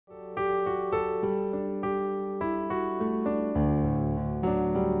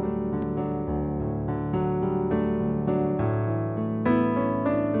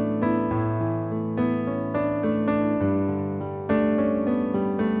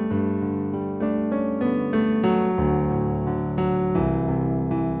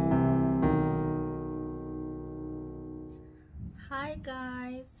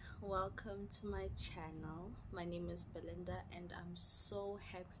to my channel. My name is Belinda and I'm so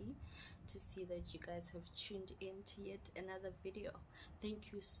happy to see that you guys have tuned in to yet another video.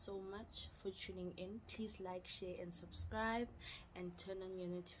 Thank you so much for tuning in. Please like, share and subscribe and turn on your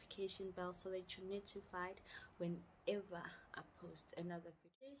notification bell so that you're notified whenever I post another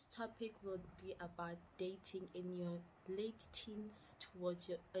video. Today's topic will be about dating in your late teens towards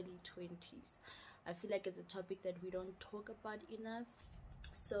your early 20s. I feel like it's a topic that we don't talk about enough,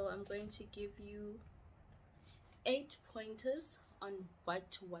 so I'm going to give you 8 pointers on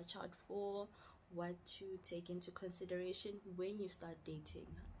what to watch out for, what to take into consideration when you start dating.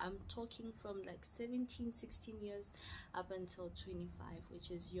 I'm talking from like 17-16 years up until 25,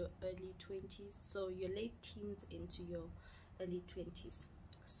 which is your early 20s, so your late teens into your early 20s.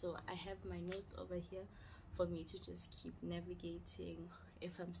 So I have my notes over here for me to just keep navigating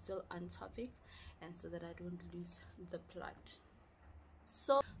if I'm still on topic, and so that I don't lose the plot.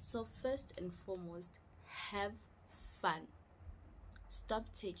 So first and foremost, have fun. Stop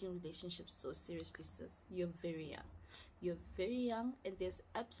taking relationships so seriously, sis. You're very young and there's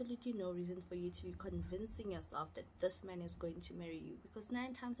absolutely no reason for you to be convincing yourself that this man is going to marry you, because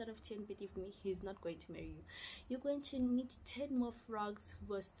 9 times out of 10, believe me, he's not going to marry you. You're going to meet 10 more frogs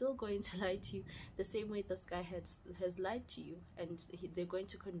who are still going to lie to you the same way this guy has lied to you, and they're going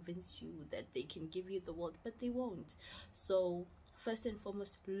to convince you that they can give you the world, but they won't. So first and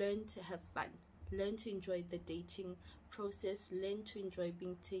foremost, learn to have fun. Learn to enjoy the dating process. Learn to enjoy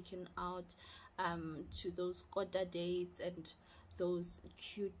being taken out to those quarter dates and those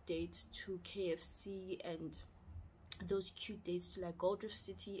cute dates to KFC and those cute dates to like Gold Reef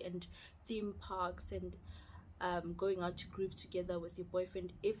City and theme parks, and going out to groove together with your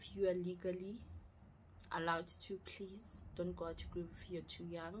boyfriend if you are legally allowed to. Please don't go out to groove if you're too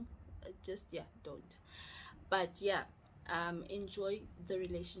young. Don't. But yeah, enjoy the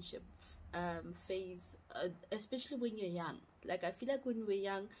relationship phase, especially when you're young. Like, I feel like when we're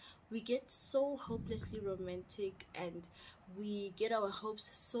young, we get so hopelessly romantic and we get our hopes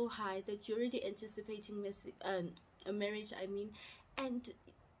so high that you're already anticipating a marriage, and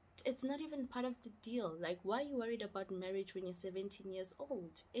it's not even part of the deal. Like, why are you worried about marriage when you're 17 years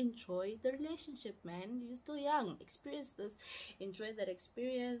old? Enjoy the relationship, man. You're still young. Experience this, enjoy that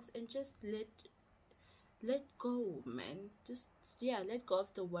experience, and just let go, man. Just let go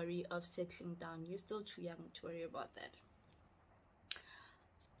of the worry of settling down. You're still too young to worry about that.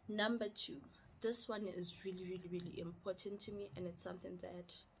 Number 2, this one is really important to me, and it's something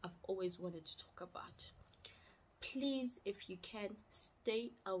that I've always wanted to talk about. Please, if you can,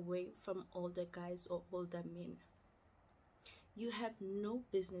 stay away from older guys or older men. You have no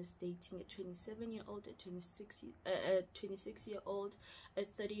business dating a 27-year-old, a 26-year-old, a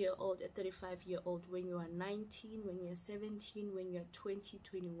 30-year-old, a 35-year-old when you are 19, when you're 17, when you're 20,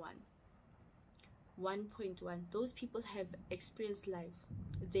 21. 1.1, those people have experienced life.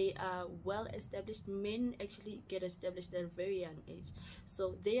 They are well established. Men actually get established at a very young age,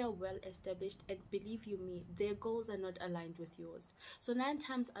 so they are well established, and believe you me, their goals are not aligned with yours. So 9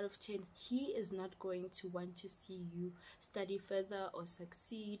 times out of 10, he is not going to want to see you study further or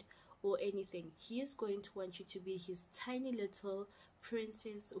succeed or anything. He is going to want you to be his tiny little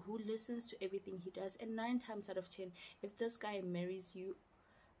princess who listens to everything he does. And 9 times out of 10, if this guy marries you,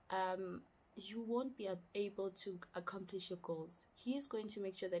 you won't be able to accomplish your goals. He is going to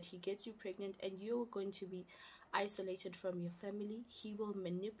make sure that he gets you pregnant, and you're going to be isolated from your family. He will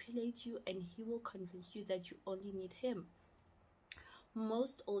manipulate you, and he will convince you that you only need him.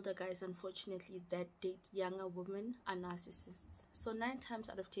 Most older guys, unfortunately, that date younger women are narcissists. So 9 times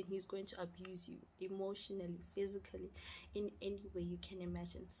out of 10, he's going to abuse you emotionally, physically, in any way you can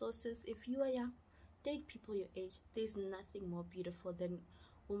imagine. So sis, if you are young, date people your age. There's nothing more beautiful than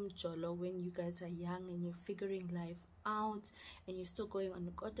jolo when you guys are young and you're figuring life out and you're still going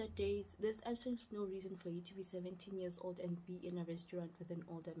on quarter dates. There's absolutely no reason for you to be 17 years old and be in a restaurant with an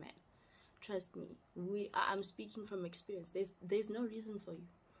older man. Trust me, I'm speaking from experience. There's no reason for you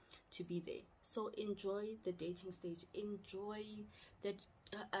to be there. So enjoy the dating stage. Enjoy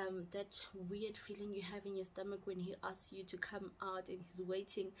that weird feeling you have in your stomach when he asks you to come out and he's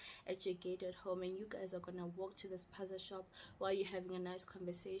waiting at your gate at home, and you guys are gonna walk to this puzzle shop while you're having a nice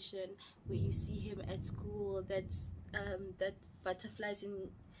conversation, where you see him at school. That's that butterflies in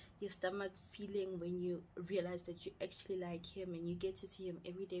your stomach feeling when you realize that you actually like him, and you get to see him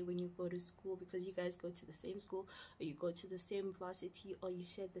every day when you go to school, because you guys go to the same school, or you go to the same varsity, or you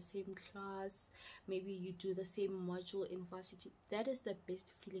share the same class, maybe you do the same module in varsity. That is the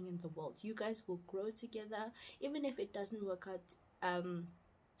best feeling in the world. You guys will grow together, even if it doesn't work out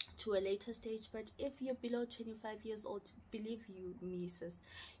to a later stage. But if you're below 25 years old, believe you me, sis,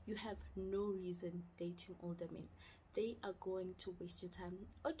 you have no reason dating older men. They are going to waste your time.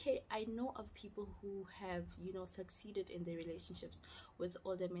 Okay, I know of people who have, you know, succeeded in their relationships with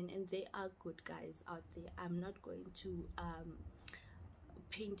older men, and they are good guys out there. I'm not going to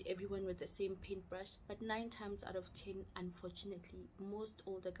paint everyone with the same paintbrush, but 9 times out of 10, unfortunately, most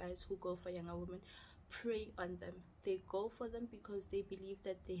older guys who go for younger women prey on them. They go for them because they believe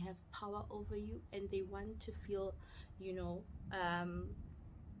that they have power over you, and they want to feel, you know,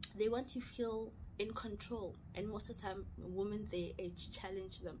 they want to feel in control. And most of the time, women their age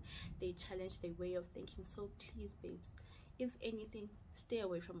challenge them. They challenge their way of thinking. So please, babes, if anything, stay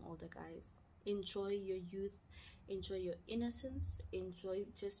away from older guys. Enjoy your youth, enjoy your innocence, enjoy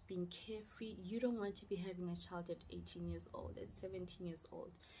just being carefree. You don't want to be having a child at 18 years old, at 17 years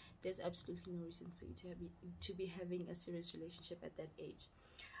old. There's absolutely no reason for you to be having a serious relationship at that age.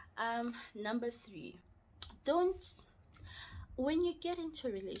 Number 3, don't, when you get into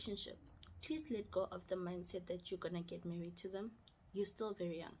a relationship, please let go of the mindset that you're gonna get married to them. You're still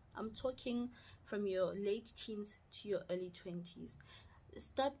very young. I'm talking from your late teens to your early 20s.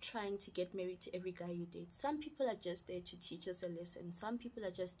 Stop trying to get married to every guy you date. Some people are just there to teach us a lesson. Some people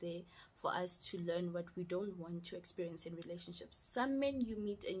are just there for us to learn what we don't want to experience in relationships. Some men you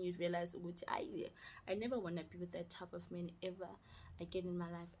meet and you realize, I never want to be with that type of man ever again in my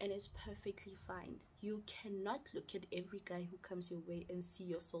life, and it's perfectly fine. You cannot look at every guy who comes your way and see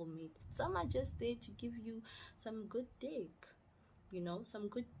your soulmate. Some are just there to give you some good dick, you know, some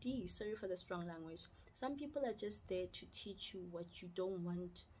good D. Sorry for the strong language. Some people are just there to teach you what you don't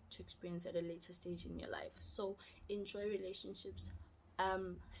want to experience at a later stage in your life. So enjoy relationships.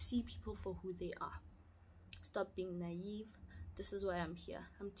 See people for who they are. Stop being naive. This is why I'm here.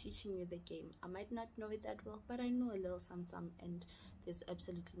 I'm teaching you the game. I might not know it that well, but I know a little some, and there's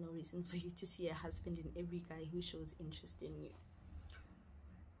absolutely no reason for you to see a husband in every guy who shows interest in you.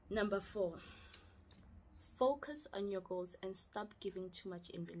 Number 4, focus on your goals and stop giving too much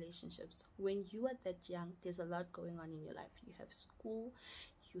in relationships. When you are that young, there's a lot going on in your life. You have school,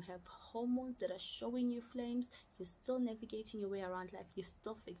 you have hormones that are showing you flames. You're still navigating your way around life. You're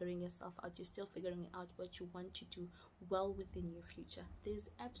still figuring yourself out. You're still figuring out what you want to do well within your future. There's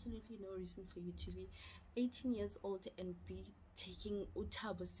absolutely no reason for you to be 18 years old and be taking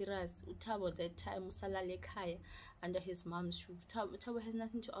Utabo serious. Utabo, that time usalale khaya under his mom's roof. Utabo has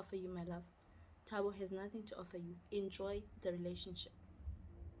nothing to offer you, my love. Tabo has nothing to offer you. Enjoy the relationship.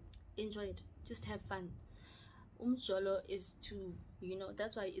 Enjoy it. Just have fun. Umjolo is to, you know,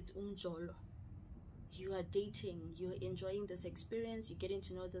 that's why it's umjolo. You are dating, you're enjoying this experience, you're getting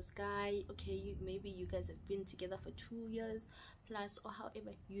to know this guy. Okay, maybe you guys have been together for 2 years plus, or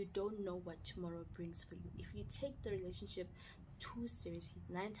however. You don't know what tomorrow brings for you. If you take the relationship too seriously,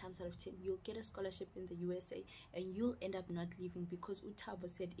 9 times out of 10 you'll get a scholarship in the USA and you'll end up not leaving, because Utabo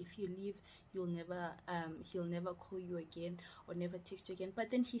said if you leave, you'll never he'll never call you again or never text you again.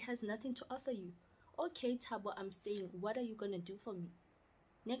 But then he has nothing to offer you. Okay, Tabo, I'm staying. What are you gonna do for me?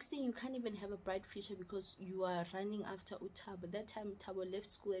 Next thing, you can't even have a bright future because you are running after Utabo. That time Utabo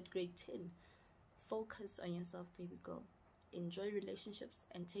left school at grade 10. Focus on yourself, baby girl. Enjoy relationships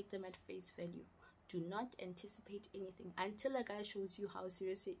and take them at face value. Do not anticipate anything until a guy shows you how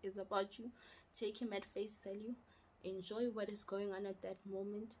serious he is about you. Take him at face value. Enjoy what is going on at that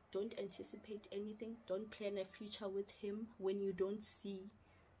moment. Don't anticipate anything. Don't plan a future with him when you don't see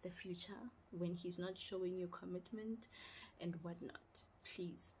the future, when he's not showing you commitment and whatnot.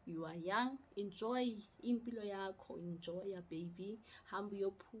 Please, you are young. Enjoy impilo yakho. Enjoy your baby. Hambu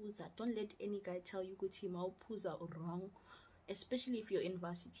uyophuza. Don't let any guy tell you ukuthi mawuphuza or wrong. Especially if you're in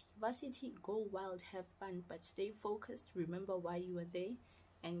varsity. Varsity, go wild, have fun, but stay focused. Remember why you were there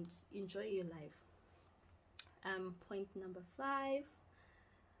and enjoy your life. Point number 5.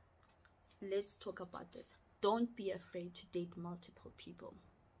 Let's talk about this. Don't be afraid to date multiple people.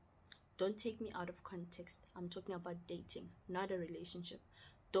 Don't take me out of context. I'm talking about dating, not a relationship.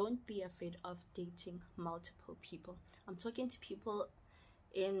 Don't be afraid of dating multiple people. I'm talking to people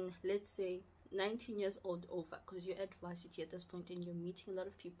in, let's say, 19 years old over, because you're at varsity at this point and you're meeting a lot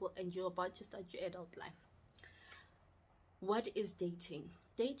of people and you're about to start your adult life. What is dating?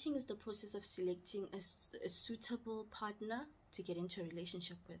 Dating is the process of selecting a suitable partner to get into a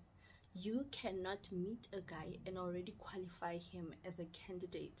relationship with. You cannot meet a guy and already qualify him as a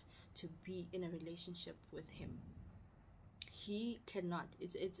candidate to be in a relationship with him. He cannot.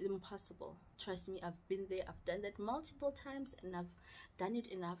 It's impossible. Trust me, I've been there. I've done that multiple times, and I've done it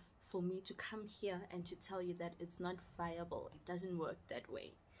enough for me to come here and to tell you that it's not viable. It doesn't work that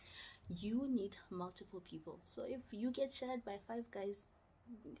way. You need multiple people. So if you get shared by 5 guys,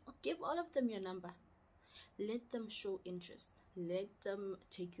 Give all of them your number. Let them show interest. Let them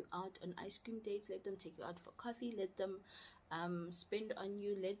take you out on ice cream dates. Let them take you out for coffee. Let them spend on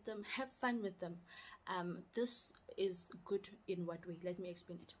you. Let them have fun with them. This is good in what way? Let me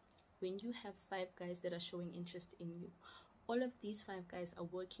explain it. When you have 5 guys that are showing interest in you, all of these 5 guys are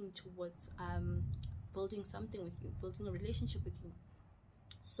working towards building something with you, building a relationship with you.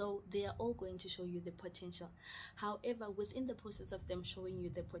 So they are all going to show you the potential. However, within the process of them showing you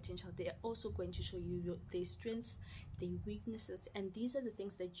the potential, they are also going to show you their strengths, their weaknesses, and these are the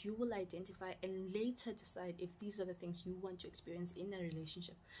things that you will identify and later decide if these are the things you want to experience in a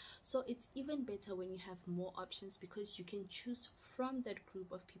relationship. So it's even better when you have more options, because you can choose from that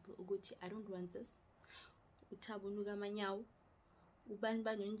group of people. Uguti, I don't want this.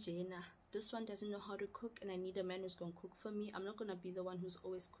 This one doesn't know how to cook and I need a man who's going to cook for me. I'm not going to be the one who's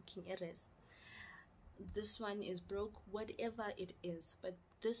always cooking errands. This one is broke, whatever it is, but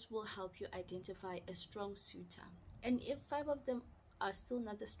this will help you identify a strong suitor. And if 5 of them are still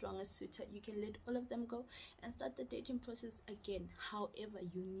not the strongest suitor, you can let all of them go and start the dating process again. However,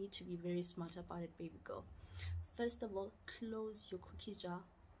 you need to be very smart about it, baby girl. First of all, close your cookie jar.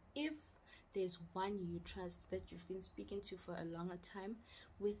 If there's one you trust that you've been speaking to for a longer time,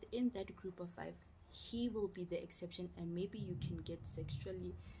 within that group of 5, he will be the exception, and maybe you can get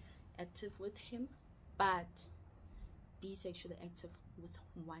sexually active with him, but be sexually active with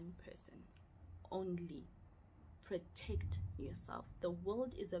one person only. Protect yourself. The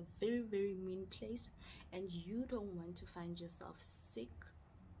world is a very, very mean place, and you don't want to find yourself sick,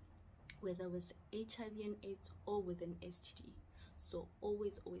 whether with HIV and AIDS or with an STD. So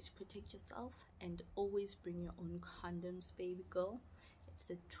always protect yourself, and always bring your own condoms, baby girl. It's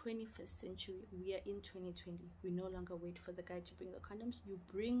the 21st century. We are in 2020. We no longer wait for the guy to bring the condoms. You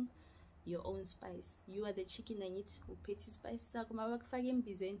bring your own spice. You are the chicken and it upeti spice.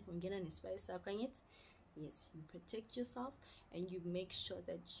 Yes, you protect yourself and you make sure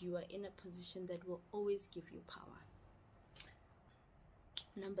that you are in a position that will always give you power.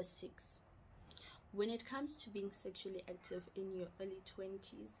 Number 6. When it comes to being sexually active in your early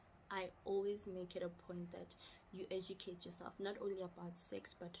 20s, I always make it a point that you educate yourself not only about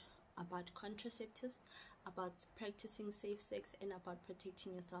sex, but about contraceptives, about practicing safe sex, and about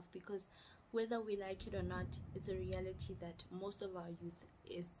protecting yourself, because whether we like it or not, it's a reality that most of our youth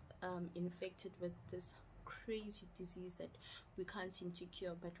is infected with this crazy disease that we can't seem to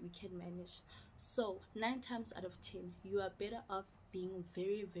cure, but we can manage. So 9 times out of 10, you are better off being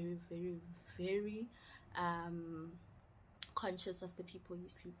very, very, very, very conscious of the people you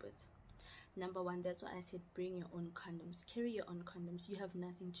sleep with. Number 1, that's why I said bring your own condoms. Carry your own condoms. You have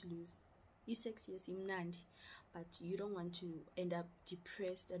nothing to lose. Sexy, but you don't want to end up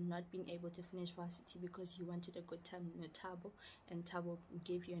depressed and not being able to finish varsity because you wanted a good time in your Tabo, and Tabo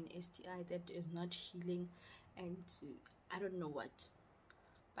gave you an STI that is not healing, and I don't know what.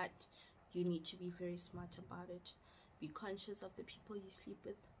 But you need to be very smart about it. Be conscious of the people you sleep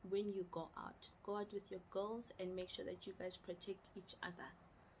with. When you go out with your girls, and make sure that you guys protect each other.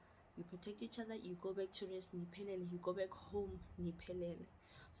 You protect each other, you go back to rest, niphelele, you go back home, niphelele.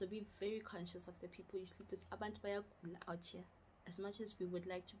 So be very conscious of the people you sleep with. Abantu bayagula out here. As much as we would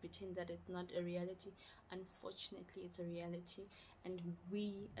like to pretend that it's not a reality, unfortunately it's a reality, and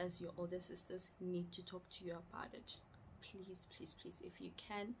we as your older sisters need to talk to you about it. Please, please, please, if you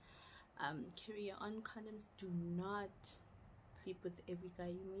can, carry your own condoms. Do not sleep with every guy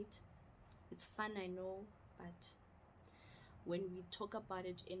you meet. It's fun, I know, but when we talk about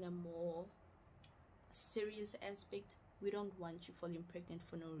it in a more serious aspect, we don't want you falling pregnant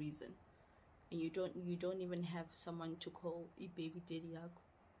for no reason, and you don't even have someone to call a baby daddy.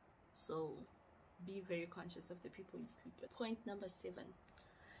 So be very conscious of the people you sleep with. Point number 7,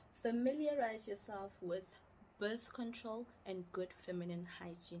 familiarize yourself with birth control and good feminine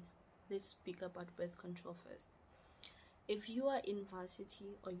hygiene. Let's speak about birth control first. If you are in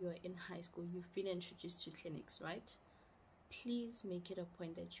varsity or you are in high school, you've been introduced to clinics, right? Please make it a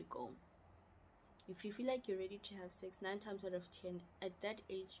point that you go. If you feel like you're ready to have sex, 9 times out of 10, at that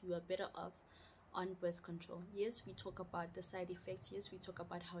age, you are better off on birth control. Yes, we talk about the side effects. Yes, we talk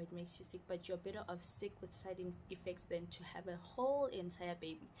about how it makes you sick, but you're better off sick with side effects than to have a whole entire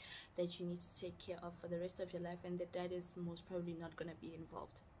baby that you need to take care of for the rest of your life, and the dad is most probably not going to be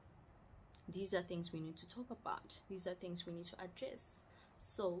involved. These are things we need to talk about. These are things we need to address.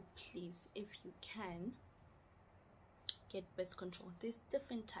 So please, if you can, get birth control. There's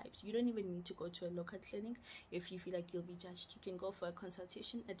different types. You don't even need to go to a local clinic. If you feel like you'll be judged, you can go for a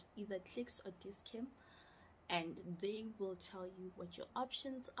consultation at either Clicks or Discam, and they will tell you what your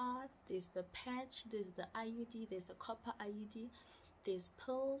options are. There's the patch, there's the IUD, there's the copper IUD. There's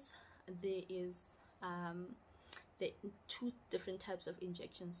pills, there is the two different types of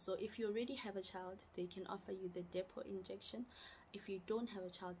injections. So if you already have a child, they can offer you the depot injection. If you don't have a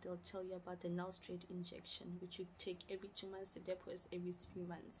child, they'll tell you about the null straight injection, which you take every 2 months. The depot is every 3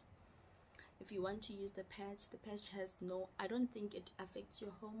 months. If you want to use the patch has no, I don't think it affects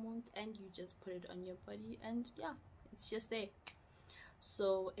your hormones, and you just put it on your body, and yeah, it's just there.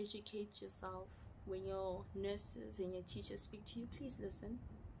 So educate yourself. When your nurses and your teachers speak to you, please listen.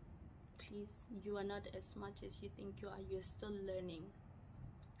 Please, you are not as smart as you think you are. You're still learning.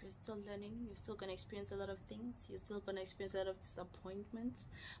 You're still learning. You're still going to experience a lot of things. You're still going to experience a lot of disappointments,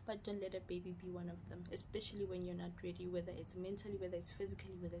 but don't let a baby be one of them, especially when you're not ready, whether it's mentally, whether it's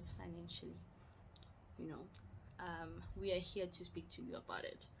physically, whether it's financially. You know, we are here to speak to you about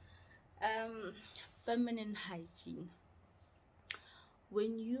it. Feminine hygiene.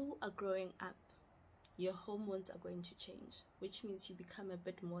 When you are growing up, your hormones are going to change, which means you become a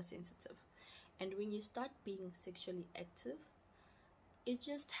bit more sensitive. And when you start being sexually active, it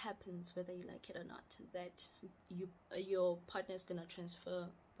just happens, whether you like it or not, that your partner is going to transfer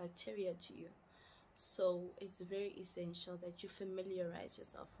bacteria to you. So it's very essential that you familiarize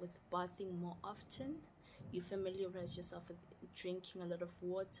yourself with bathing more often. You familiarize yourself with drinking a lot of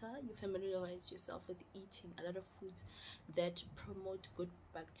water. You familiarize yourself with eating a lot of foods that promote good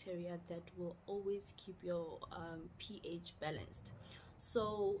bacteria that will always keep your pH balanced.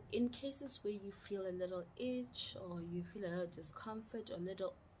 So in cases where you feel a little itch, or you feel a little discomfort, or a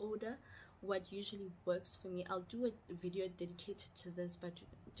little odor, what usually works for me, I'll do a video dedicated to this, but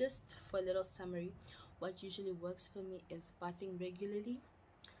just for a little summary, what usually works for me is bathing regularly.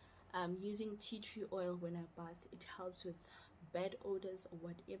 Using tea tree oil when I bath. It helps with bad odors or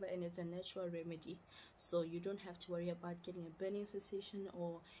whatever, and it's a natural remedy, so you don't have to worry about getting a burning sensation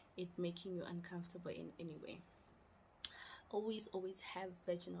or it making you uncomfortable in any way. Always have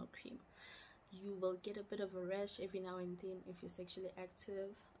vaginal cream. You will get a bit of a rash every now and then if you're sexually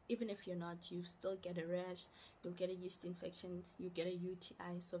active. Even if you're not, you still get a rash, you'll get a yeast infection, you get a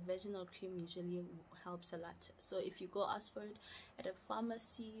UTI. So vaginal cream usually helps a lot. So if you go ask for it at a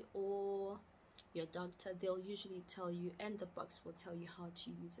pharmacy or your doctor, they'll usually tell you, and the box will tell you how to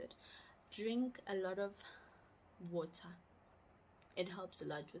use it. Drink a lot of water. It helps a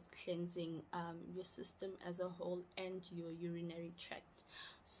lot with cleansing your system as a whole and your urinary tract.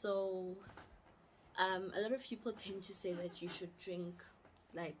 So a lot of people tend to say that you should drink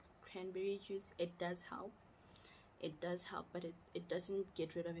like cranberry juice. It does help, but it doesn't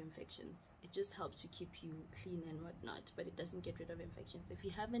get rid of infections. It just helps to keep you clean and whatnot, but it doesn't get rid of infections. If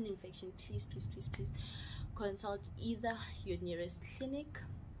you have an infection, please consult either your nearest clinic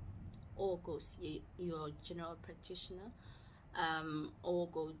or go see your general practitioner, or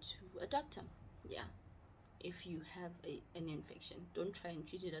go to a doctor. Yeah, if you have an infection, don't try and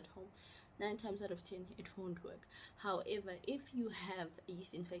treat it at home. 9 times out of 10 it won't work. However, if you have a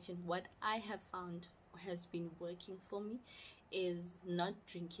yeast infection, what I have found has been working for me is not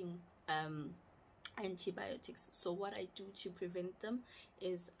drinking antibiotics. So what I do to prevent them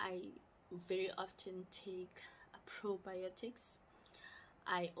is I very often take probiotics.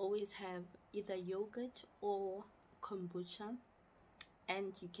 I always have either yogurt or kombucha,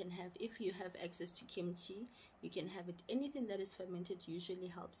 and you can have, if you have access to kimchi, you can have it. Anything that is fermented usually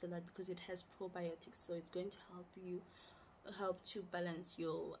helps a lot because it has probiotics, so it's going to help to balance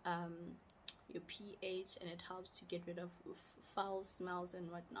your pH, and it helps to get rid of foul smells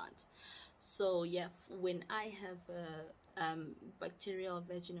and whatnot. So yeah, when I have bacterial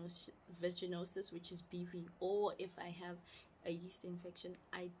vaginosis, which is BV, or if I have a yeast infection,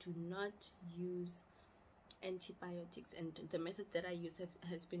 I do not use antibiotics, and the method that I use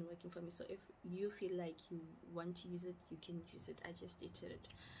has been working for me. So if you feel like you want to use it, you can use it. I just stated it.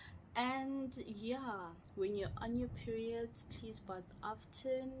 And yeah, when you're on your periods, please bath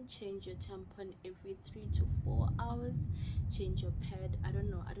often. Change your tampon every 3 to 4 hours. Change your pad. I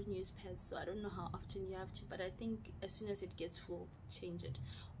don't use pads, so I don't know how often you have to, but I think as soon as it gets full, change it.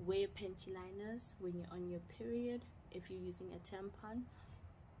 Wear panty liners when you're on your period if you're using a tampon.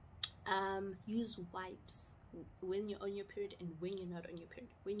 Use wipes when you're on your period and when you're not on your period.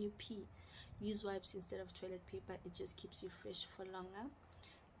 When you pee, use wipes instead of toilet paper. It just keeps you fresh for longer.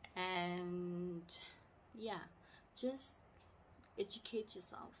 And yeah, just educate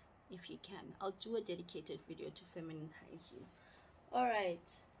yourself if you can. I'll do a dedicated video to feminine hygiene. All right,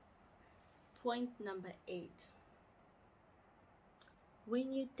 point number 8.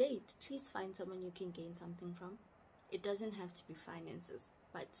 When you date, please find someone you can gain something from. It doesn't have to be finances,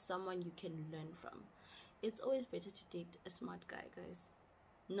 but someone you can learn from. It's always better to date a smart guy, guys.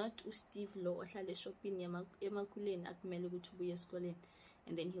 not uSteve lo ohlala shopping emakuleni akumele ukuthi ubuye esikoleni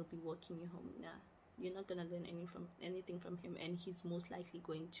and then he'll be walking you home. Nah, you're not gonna learn anything from him, and he's most likely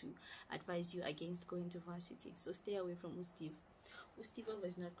going to advise you against going to varsity. So stay away from uSteve. uSteve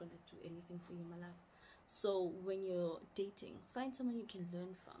is not gonna do anything for you, my love. So when you're dating, find someone you can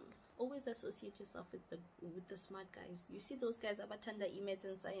learn from. Always associate yourself with the smart guys. You see those guys abatanda e-maths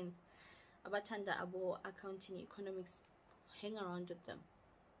and science, abatanda abo accounting, economics, hang around with them.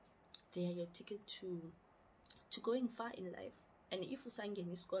 They are your ticket to going far in life. And if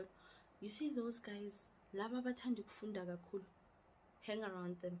usangeni school, you see those guys laba bathanda ukufunda kakhulu, hang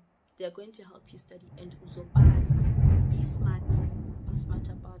around them. They are going to help you study and uzopasa. Be smart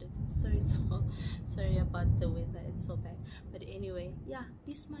about it. Sorry about the weather, it's so bad, but anyway, yeah,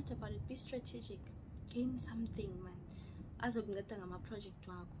 be smart about it, be strategic, gain something, man, azokunceda ngama-project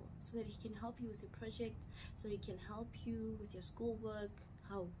wakho, so that he can help you with your project, so he can help you with your schoolwork.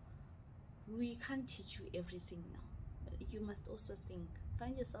 How we can't teach you everything now. You must also think.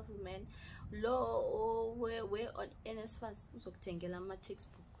 Find yourself a man where on NSFAS uzokuthengela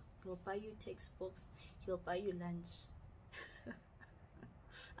ama-textbook. He'll buy you textbooks, he'll buy you lunch.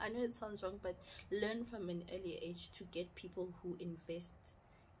 I know it sounds wrong, but learn from an early age to get people who invest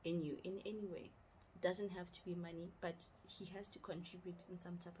in you in any way. It doesn't have to be money, but he has to contribute in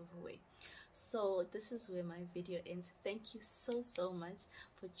some type of a way. So this is where my video ends. Thank you so much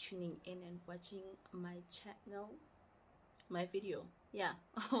for tuning in and watching my channel, my video. Yeah,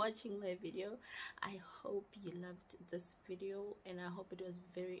 watching my video. I hope you loved this video, and I hope it was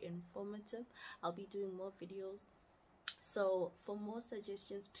very informative. I'll be doing more videos, so for more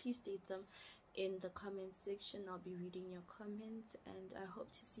suggestions, please state them in the comment section. I'll be reading your comments, and I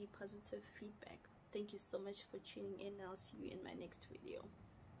hope to see positive feedback. Thank you so much for tuning in. I'll see you in my next video.